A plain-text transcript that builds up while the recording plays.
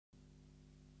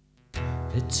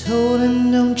They told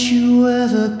him, don't you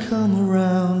ever come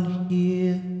around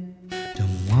here.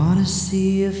 Don't wanna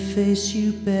see your face,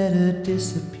 you better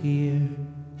disappear.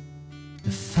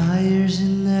 The fire's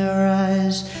in their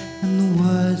eyes and the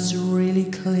words are really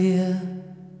clear.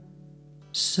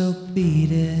 So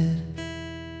beat it,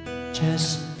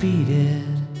 just beat it.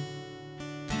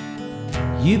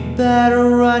 You better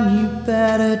run, you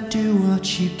better do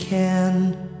what you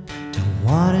can. Don't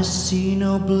wanna see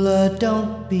no blood,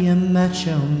 don't be a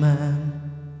macho man.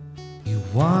 You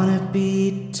wanna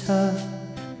be tough,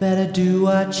 better do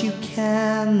what you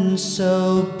can.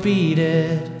 So beat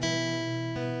it.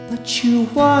 But you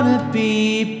wanna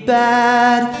be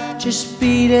bad, just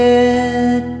beat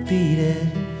it, beat it,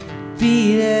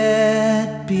 beat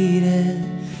it, beat it.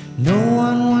 No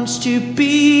one wants to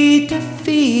be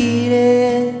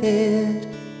defeated.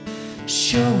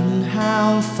 Showing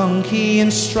how funky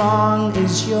and strong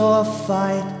is your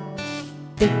fight.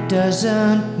 It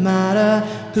doesn't matter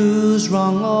who's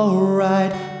wrong or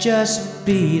right. Just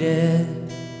beat it,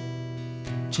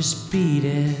 just beat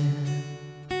it.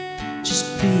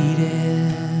 Just beat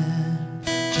it,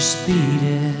 just beat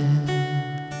it.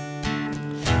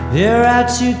 They're out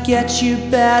to get you,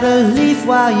 better leave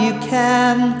while you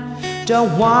can.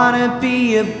 Don't wanna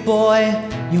be a boy,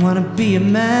 you wanna be a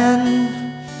man.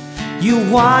 You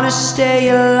wanna stay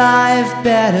alive,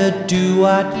 better do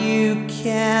what you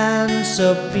can.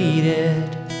 So beat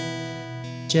it,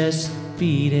 just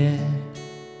beat it.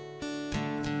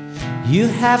 You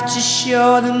have to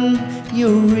show them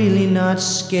you're really not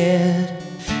scared.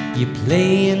 You're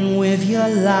playing with your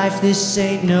life, this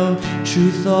ain't no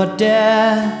truth or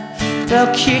dare.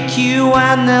 They'll kick you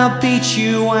and they'll beat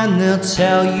you and they'll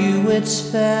tell you it's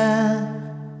fair.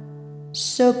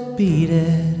 So beat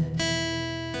it.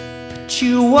 But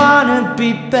you wanna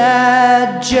be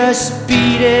bad, just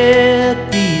beat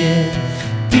it, beat it,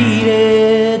 beat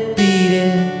it, beat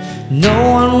it.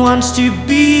 No one wants to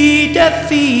be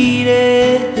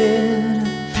defeated.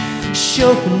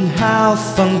 Showing how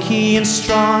funky and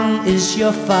strong is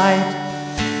your fight.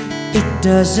 It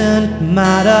doesn't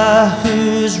matter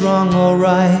who's wrong or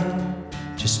right.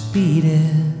 Just beat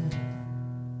it,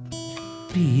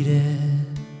 beat it,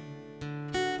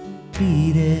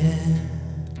 beat it.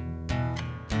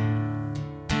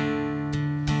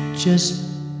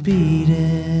 Just beat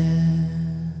it.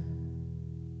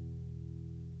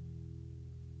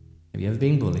 Have you ever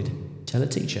been bullied? Tell a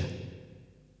teacher.